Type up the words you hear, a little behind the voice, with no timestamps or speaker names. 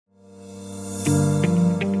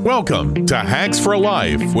Welcome to Hacks for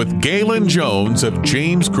Life with Galen Jones of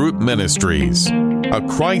James Group Ministries, a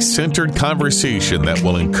Christ-centered conversation that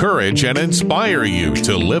will encourage and inspire you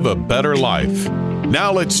to live a better life.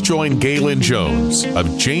 Now let's join Galen Jones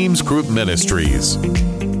of James Group Ministries.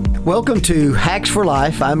 Welcome to Hacks for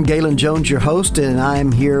Life. I'm Galen Jones, your host, and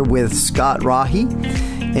I'm here with Scott Rahi.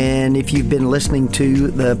 And if you've been listening to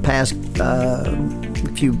the past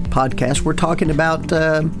few podcasts, we're talking about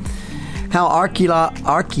how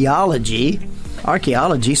archaeology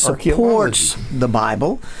supports the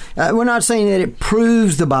Bible. We're not saying that it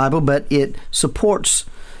proves the Bible, but it supports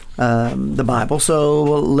the Bible. So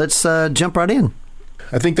let's jump right in.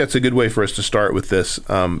 I think that's a good way for us to start with this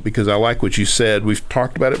because I like what you said. We've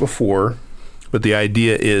talked about it before, but the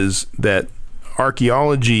idea is that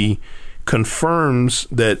archaeology confirms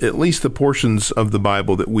that at least the portions of the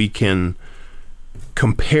Bible that we can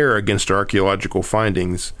compare against archaeological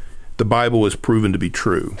findings, the Bible is proven to be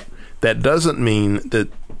true. That doesn't mean that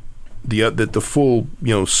the full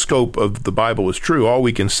scope of the Bible is true. All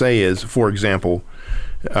we can say is, for example,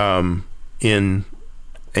 in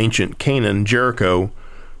ancient Canaan, Jericho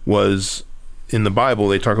was in the Bible.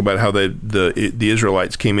 They talk about how the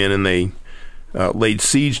Israelites came in and they laid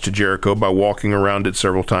siege to Jericho by walking around it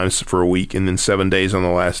several times for a week, and then 7 days on the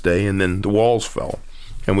last day, and then the walls fell.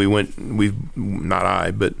 And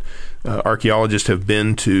archaeologists have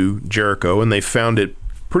been to Jericho, and they found it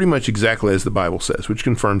pretty much exactly as the Bible says, which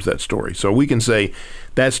confirms that story. So we can say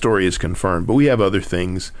that story is confirmed, but we have other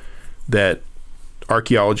things that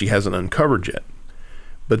archaeology hasn't uncovered yet.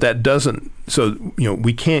 But that doesn't,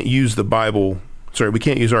 we can't use we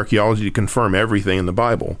can't use archaeology to confirm everything in the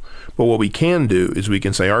Bible. But what we can do is we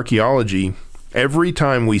can say archaeology, every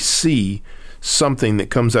time we see something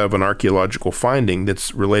that comes out of an archaeological finding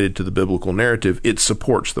that's related to the biblical narrative, it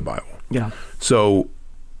supports the Bible. Yeah. So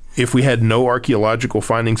if we had no archaeological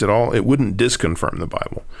findings at all, it wouldn't disconfirm the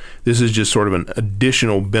Bible. This is just sort of an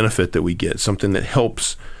additional benefit that we get, something that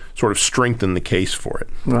helps sort of strengthen the case for it.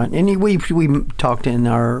 Right. And we talked in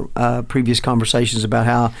our previous conversations about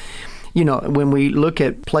how, when we look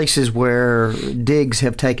at places where digs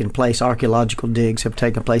have taken place, archaeological digs have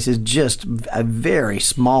taken place, it's just a very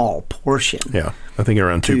small portion. Yeah, I think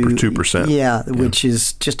around 2%. Yeah, which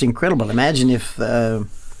is just incredible. Imagine if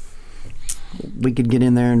we could get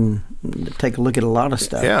in there and take a look at a lot of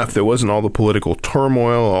stuff. Yeah, if there wasn't all the political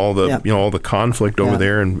turmoil, all the all the conflict over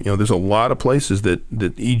there, and there's a lot of places that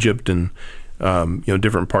Egypt and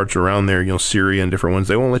different parts around there, Syria and different ones,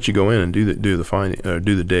 they won't let you go in and do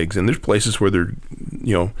the digs. And there's places where there,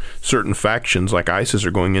 certain factions like ISIS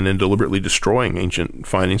are going in and deliberately destroying ancient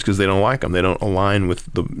findings because they don't like them. They don't align with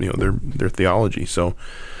their theology. So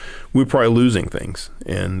we're probably losing things,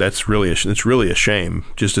 and that's really a shame.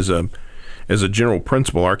 Just as a general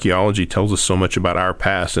principle, archaeology tells us so much about our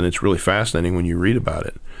past, and it's really fascinating when you read about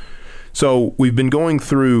it. So we've been going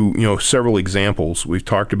through, several examples. We've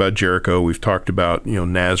talked about Jericho. We've talked about,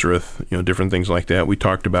 Nazareth, different things like that. We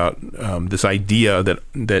talked about this idea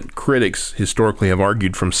that critics historically have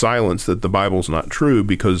argued from silence that the Bible's not true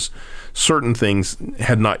because certain things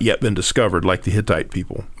had not yet been discovered, like the Hittite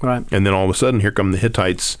people. Right. And then all of a sudden, here come the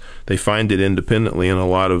Hittites. They find it independently, and a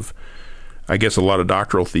lot of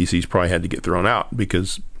doctrinal theses probably had to get thrown out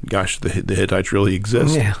because, gosh, the Hittites really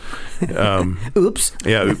exist. Yeah. Oops.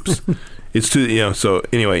 Yeah, oops. It's too, so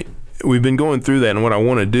anyway, we've been going through that, and what I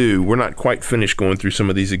want to do, we're not quite finished going through some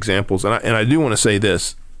of these examples, and I do want to say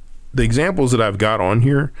this. The examples that I've got on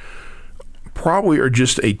here probably are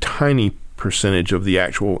just a tiny percentage of the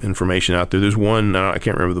actual information out there. There's one, I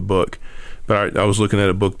can't remember the book, but I was looking at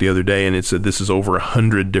a book the other day, and it said this is over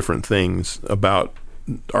 100 different things about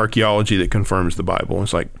archaeology that confirms the Bible.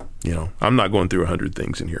 It's like, I'm not going through 100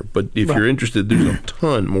 things in here, but if you're interested, there's a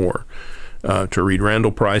ton more to read.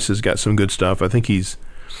 Randall Price has got some good stuff. I think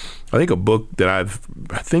the book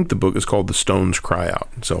is called The Stones Cry Out.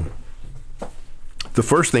 So the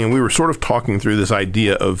first thing, and we were sort of talking through this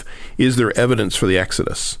idea of, is there evidence for the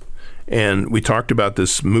Exodus? And we talked about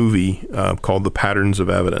this movie called The Patterns of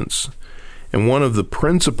Evidence. And one of the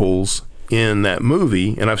principles in that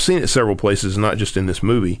movie, and I've seen it several places, not just in this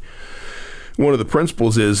movie, one of the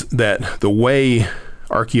principles is that the way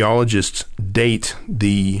archaeologists date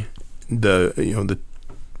the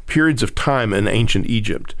periods of time in ancient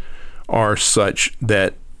Egypt are such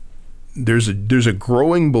that there's a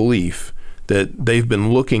growing belief that they've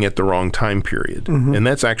been looking at the wrong time period. Mm-hmm. And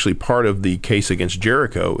that's actually part of the case against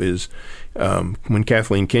Jericho is when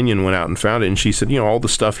Kathleen Kenyon went out and found it, and she said, all the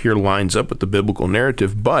stuff here lines up with the biblical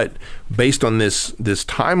narrative, but based on this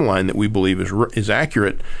timeline that we believe is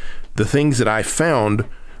accurate, the things that I found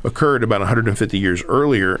occurred about 150 years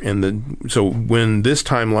earlier. So when this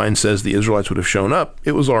timeline says the Israelites would have shown up,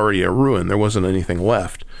 it was already a ruin. There wasn't anything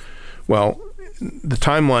left. Well, the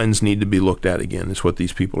timelines need to be looked at again, is what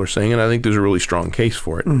these people are saying, and I think there's a really strong case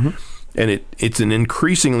for it. Mm-hmm. And it's an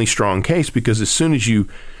increasingly strong case because as soon as you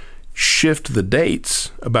shift the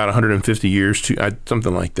dates about 150 years to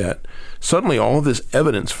something like that, suddenly all of this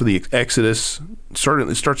evidence for the Exodus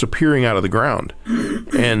starts appearing out of the ground,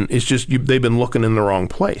 and it's just they've been looking in the wrong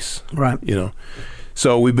place, right?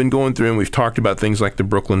 So we've been going through and we've talked about things like the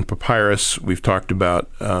Brooklyn Papyrus. We've talked about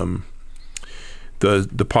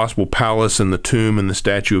the possible palace and the tomb and the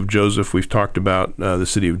statue of Joseph. We've talked about the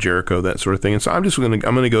city of Jericho, that sort of thing. And so I'm going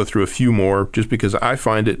to go through a few more just because I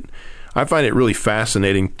find it really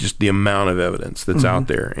fascinating, just the amount of evidence that's out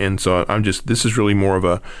there. And so this is really more of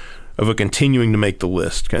a continuing to make the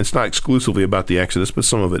list. It's not exclusively about the Exodus, but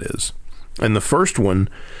some of it is. And the first one,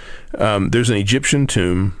 there's an Egyptian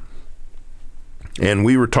tomb. And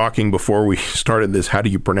we were talking before we started this, how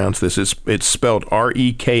do you pronounce this? It's spelled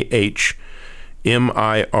Rekhamire.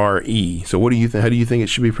 So what do you think? How do you think it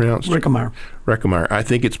should be pronounced? Rekhamire. I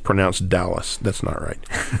think it's pronounced Dallas. That's not right.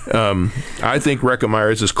 I think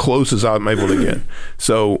Rekhamire is as close as I'm able to get.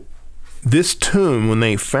 So this tomb, when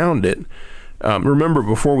they found it, remember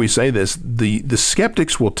before we say this, the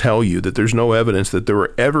skeptics will tell you that there's no evidence that there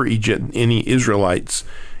were ever any Israelites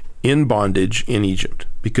in bondage in Egypt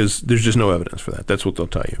because there's just no evidence for that. That's what they'll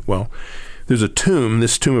tell you. Well, there's a tomb,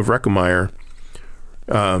 this tomb of Rekhamire.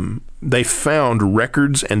 They found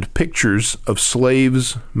records and pictures of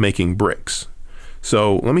slaves making bricks.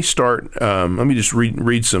 So let me start. Let me just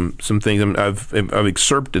read some things. I've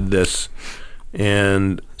excerpted this,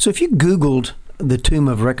 and so if you Googled the tomb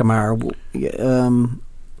of Rekhamire,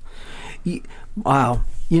 wow,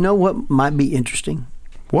 you know what might be interesting?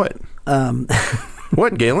 What?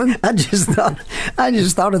 What, Galen? I just thought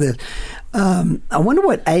of this. I wonder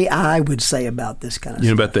what AI would say about this kind of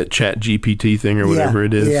stuff. About that Chat GPT thing or whatever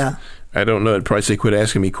it is? Yeah. I don't know. It'd probably say, quit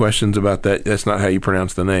asking me questions about that. That's not how you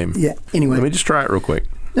pronounce the name. Yeah. Anyway. Let me just try it real quick.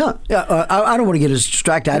 No, I don't want to get as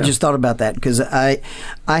distracted. I just thought about that because I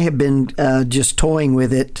have been just toying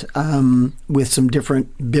with it with some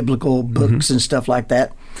different biblical books and stuff like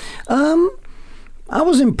that. I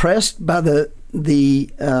was impressed by the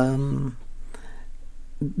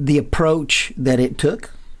approach that it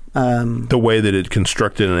took. The way that it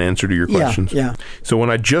constructed an answer to your questions. Yeah. So when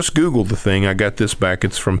I just Googled the thing, I got this back.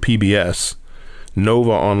 It's from PBS.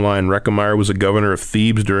 Nova Online. Rekhamire was a governor of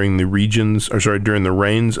Thebes during the reigns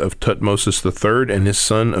of Tutmosis III and his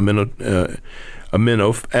son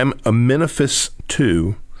Amenophis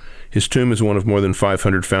II. His tomb is one of more than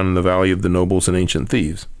 500 found in the Valley of the Nobles in ancient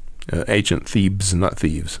Thebes. Ancient Thebes, not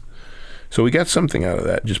thieves. So we got something out of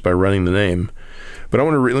that just by running the name. But I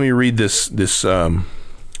want to let me read this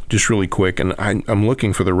just really quick, and I'm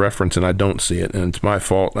looking for the reference and I don't see it, and it's my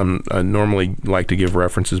fault. I normally like to give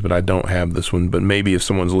references, but I don't have this one. But maybe if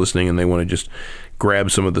someone's listening and they want to just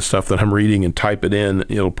grab some of the stuff that I'm reading and type it in,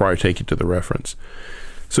 it'll probably take you to the reference.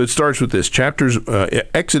 So it starts with this.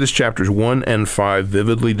 Exodus chapters 1 and 5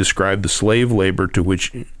 vividly describe the slave labor to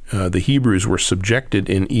which the Hebrews were subjected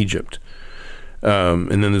in Egypt.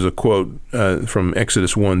 And then there's a quote from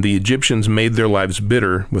Exodus 1. The Egyptians made their lives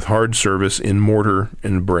bitter with hard service in mortar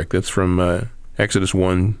and brick. That's from Exodus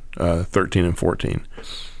 1, 13 and 14.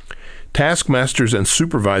 Taskmasters and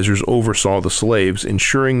supervisors oversaw the slaves,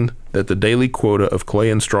 ensuring that the daily quota of clay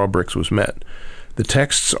and straw bricks was met. The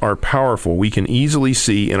texts are powerful. We can easily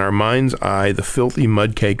see in our mind's eye the filthy,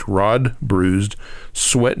 mud-caked, rod-bruised,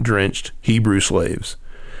 sweat-drenched Hebrew slaves.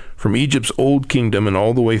 From Egypt's Old Kingdom and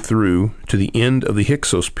all the way through to the end of the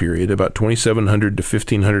Hyksos period, about 2700 to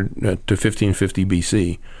 1550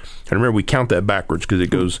 BC. And remember, we count that backwards because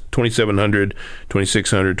it goes 2700,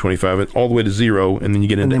 2600, 2500, all the way to 0, and then you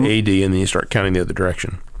get into AD, and then you start counting the other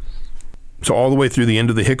direction. So all the way through the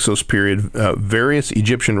end of the Hyksos period, various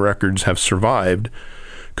Egyptian records have survived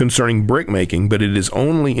concerning brickmaking, but it is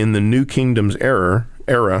only in the New Kingdom's era,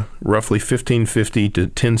 roughly 1550 to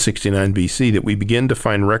 1069 BC, that we begin to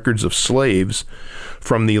find records of slaves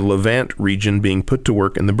from the Levant region being put to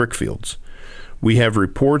work in the brick fields. We have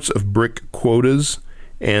reports of brick quotas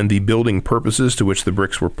and the building purposes to which the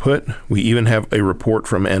bricks were put. We even have a report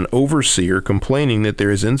from an overseer complaining that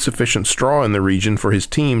there is insufficient straw in the region for his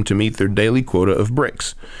team to meet their daily quota of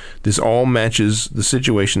bricks. This all matches the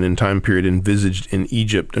situation and time period envisaged in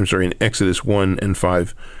in Exodus 1 and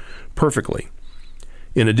 5 perfectly.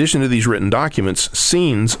 In addition to these written documents,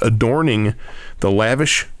 scenes adorning the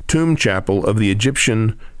lavish tomb chapel of the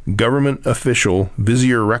Egyptian government official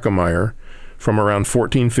Vizier Rekhamire from around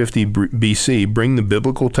 1450 BC bring the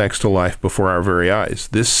biblical text to life before our very eyes.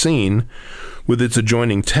 This scene, with its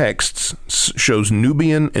adjoining texts, shows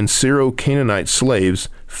Nubian and Syro-Canaanite slaves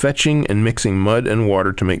fetching and mixing mud and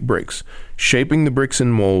water to make bricks, shaping the bricks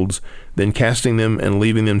in molds, then casting them and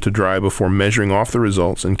leaving them to dry before measuring off the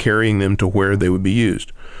results and carrying them to where they would be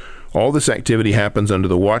used. All this activity happens under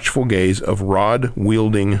the watchful gaze of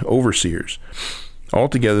rod-wielding overseers.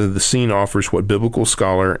 Altogether, the scene offers what biblical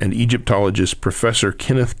scholar and Egyptologist Professor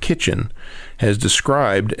Kenneth Kitchen has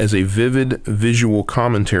described as a vivid visual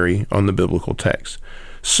commentary on the biblical text.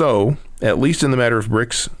 So, at least in the matter of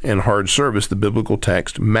bricks and hard service, the biblical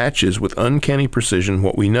text matches with uncanny precision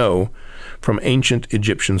what we know from ancient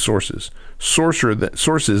Egyptian sources, sources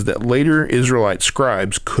that later Israelite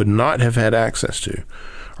scribes could not have had access to.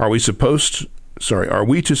 Are we to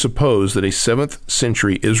suppose that a 7th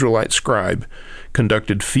century Israelite scribe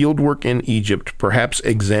conducted fieldwork in Egypt, perhaps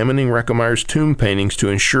examining Rechamier's tomb paintings to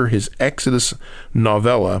ensure his Exodus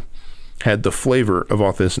novella had the flavor of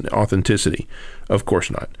authenticity? Of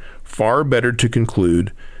course not. Far better to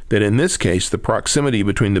conclude that in this case the proximity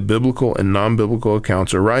between the biblical and non-biblical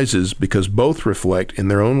accounts arises because both reflect in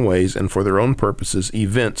their own ways and for their own purposes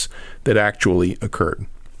events that actually occurred.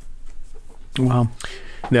 Wow.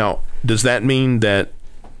 Now, does that mean that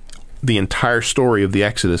the entire story of the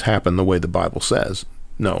Exodus happened the way the Bible says?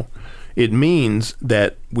 No. It means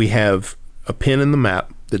that we have a pin in the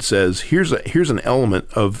map that says here's an element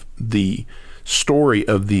of the story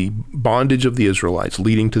of the bondage of the Israelites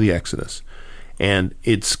leading to the Exodus, and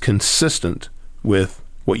it's consistent with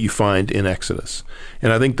what you find in Exodus.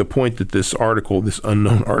 And I think the point that this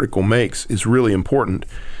unknown article makes is really important.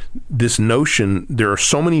 This notion, there are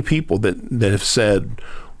so many people that have said,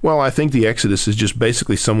 well, I think the Exodus is just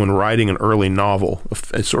basically someone writing an early novel,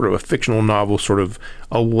 a sort of a fictional novel, sort of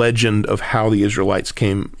a legend of how the Israelites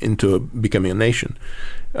came into becoming a nation.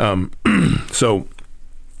 And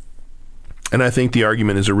I think the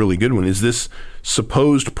argument is a really good one. Is this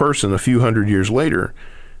supposed person a few hundred years later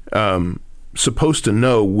supposed to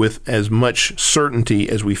know with as much certainty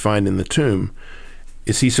as we find in the tomb?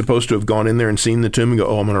 Is he supposed to have gone in there and seen the tomb and go,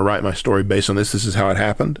 oh, I'm going to write my story based on this. This is how it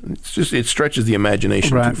happened. It stretches the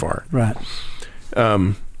imagination too far. Right.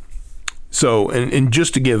 So, and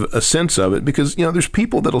just to give a sense of it, because, there's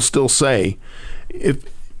people that'll still say, if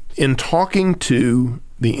in talking to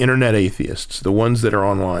the internet atheists, the ones that are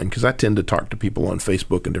online, because I tend to talk to people on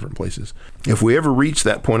Facebook and different places, if we ever reach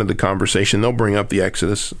that point of the conversation, they'll bring up the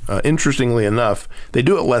Exodus. Interestingly enough, they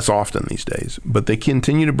do it less often these days, but they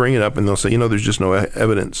continue to bring it up, and they'll say, there's just no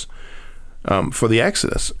evidence for the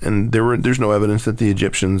Exodus, and there's no evidence that the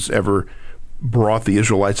Egyptians ever brought the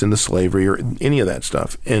Israelites into slavery or any of that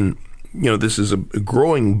stuff. And this is a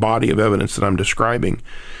growing body of evidence that I'm describing.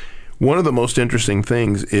 One of the most interesting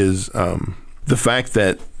things is the fact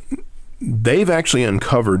that they've actually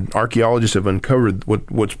archaeologists have uncovered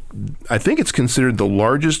what's I think it's considered the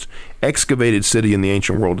largest excavated city in the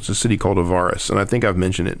ancient world. It's a city called Avaris, and I think I've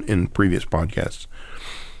mentioned it in previous podcasts.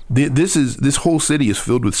 This whole city is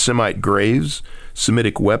filled with Semite graves,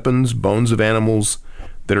 Semitic weapons, bones of animals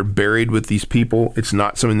that are buried with these people. It's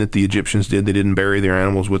not something that the Egyptians did. They didn't bury their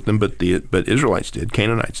animals with them, but Israelites did,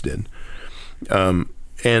 Canaanites did.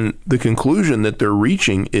 And the conclusion that they're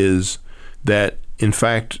reaching is that, in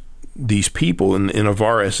fact, these people in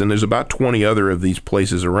Avaris, and there's about 20 other of these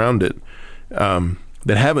places around it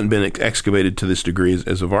that haven't been excavated to this degree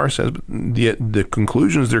as Avaris has, but the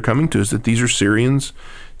conclusions they're coming to is that these are Syrians,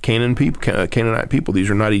 Canaanite people. These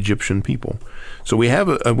are not Egyptian people. So we have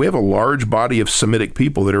a large body of Semitic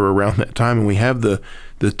people that are around that time, and we have the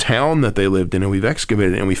town that they lived in, and we've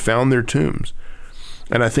excavated it, and we found their tombs.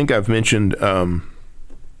 And I think I've mentioned, and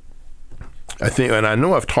I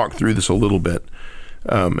know I've talked through this a little bit,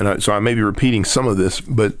 so I may be repeating some of this,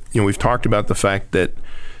 but we've talked about the fact that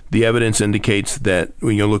the evidence indicates that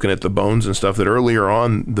when you're looking at the bones and stuff, that earlier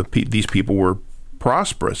on these people were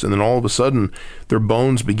prosperous, and then all of a sudden their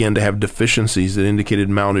bones began to have deficiencies that indicated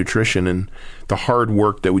malnutrition and the hard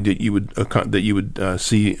work that you would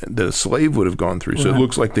see that a slave would have gone through. So it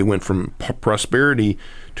looks like they went from prosperity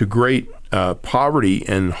to great poverty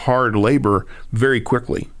and hard labor very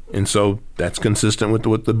quickly. And so that's consistent with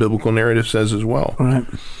what the biblical narrative says as well. Right.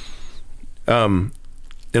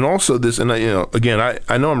 And also this, and again,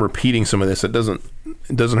 I know I'm repeating some of this. It doesn't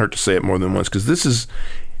hurt to say it more than once, because this is,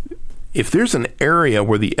 if there's an area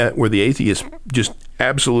where the atheists just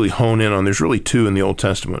absolutely hone in on, there's really two in the Old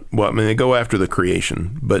Testament. Well, I mean, they go after the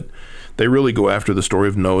creation, but they really go after the story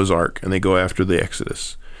of Noah's Ark, and they go after the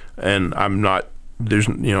Exodus. And I'm not there's,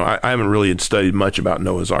 I haven't really studied much about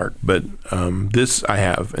Noah's Ark, but this I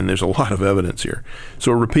have, and there's a lot of evidence here.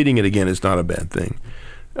 So repeating it again is not a bad thing.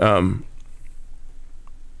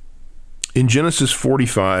 In Genesis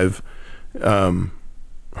 45,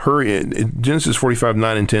 Genesis 45,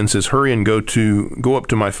 9 and 10 says, "Hurry and go up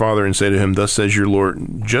to my father and say to him, thus says your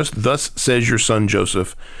Lord, just thus says your son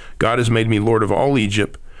Joseph, God has made me Lord of all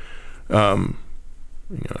Egypt." I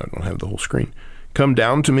don't have the whole screen. "Come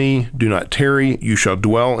down to me, do not tarry. You shall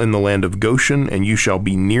dwell in the land of Goshen, and you shall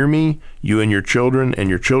be near me, you and your children, and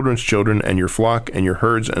your children's children, and your flock, and your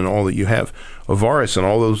herds, and all that you have." Avaris and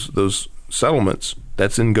all those settlements,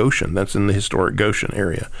 that's in Goshen. That's in the historic Goshen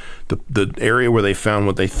area. The area where they found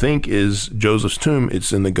what they think is Joseph's tomb,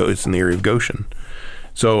 it's in the area of Goshen.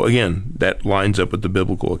 So again, that lines up with the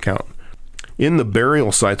biblical account. In the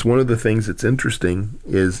burial sites, one of the things that's interesting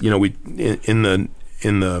is,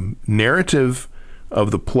 in the narrative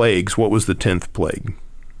of the plagues, what was the 10th plague?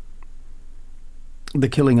 The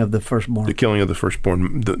killing of the firstborn. The killing of the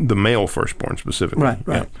firstborn, the male firstborn specifically. Right.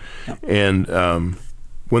 Yeah. Yeah. And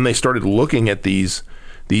when they started looking at these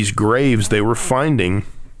graves, they were finding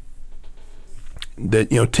that,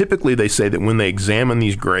 typically they say that when they examine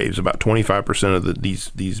these graves, about 25% of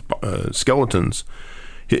these skeletons,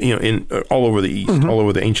 all over the East, all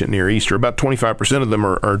over the ancient Near East, or about 25% of them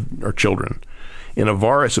are children. In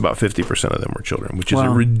Avaris, about 50% of them were children, which is a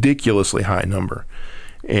ridiculously high number.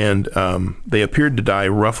 And they appeared to die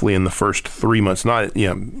roughly in the first 3 months.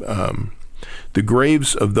 The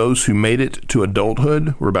graves of those who made it to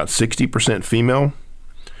adulthood were about 60% female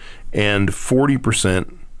and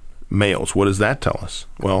 40% males. What does that tell us?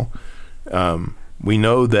 Well, we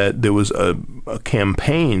know that there was a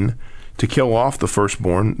campaign to kill off the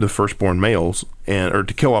firstborn males, or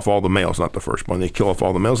to kill off all the males, not the firstborn. They kill off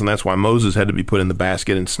all the males, and that's why Moses had to be put in the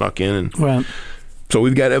basket and snuck in. And so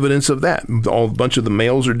we've got evidence of that. A bunch of the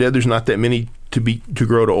males are dead. There's not that many to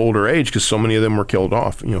grow to older age because so many of them were killed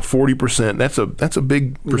off. 40%. That's a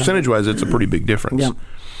big percentage-wise. It's a pretty big difference.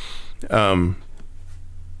 Yeah.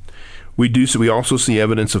 We also see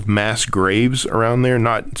evidence of mass graves around there,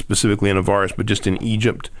 not specifically in Avaris, but just in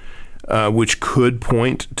Egypt, which could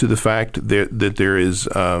point to the fact that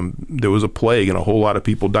there was a plague and a whole lot of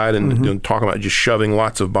people died. And talking about just shoving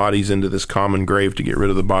lots of bodies into this common grave to get rid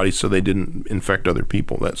of the bodies so they didn't infect other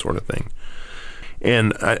people, that sort of thing.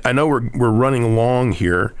 And I know we're running long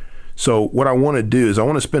here, so what I want to do is I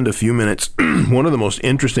want to spend a few minutes. One of the most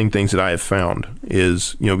interesting things that I have found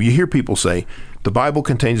is, you hear people say, the Bible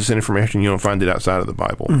contains this information, you don't find it outside of the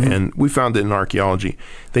Bible. And we found it in archaeology.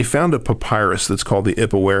 They found a papyrus that's called the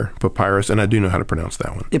Ipuwer papyrus, and I do know how to pronounce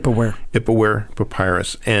that one. Ipuwer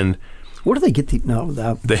papyrus. And where do they get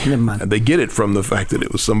never mind. They get it from the fact that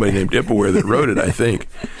it was somebody named Ipuwer that wrote it, I think.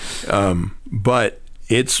 But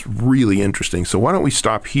it's really interesting. So why don't we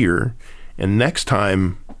stop here, and next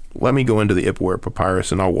time, let me go into the Ipuwer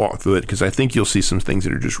papyrus and I'll walk through it because I think you'll see some things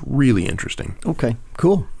that are just really interesting. Okay,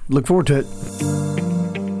 cool. Look forward to it.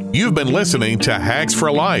 You've been listening to Hacks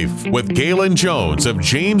for Life with Galen Jones of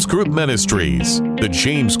James Group Ministries. The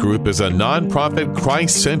James Group is a nonprofit,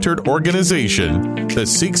 Christ-centered organization that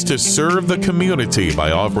seeks to serve the community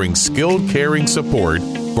by offering skilled caring support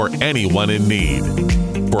for anyone in need.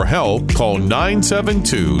 For help, call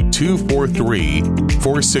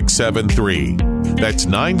 972-243-4673. That's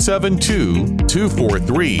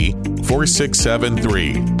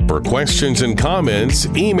 972-243-4673. For questions and comments,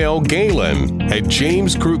 email Galen at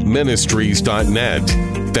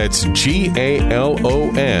jamesgroupministries.net. That's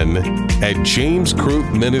GALON at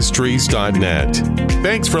jamesgroupministries.net.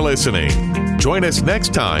 Thanks for listening. Join us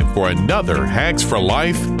next time for another Hacks for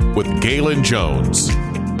Life with Galen Jones.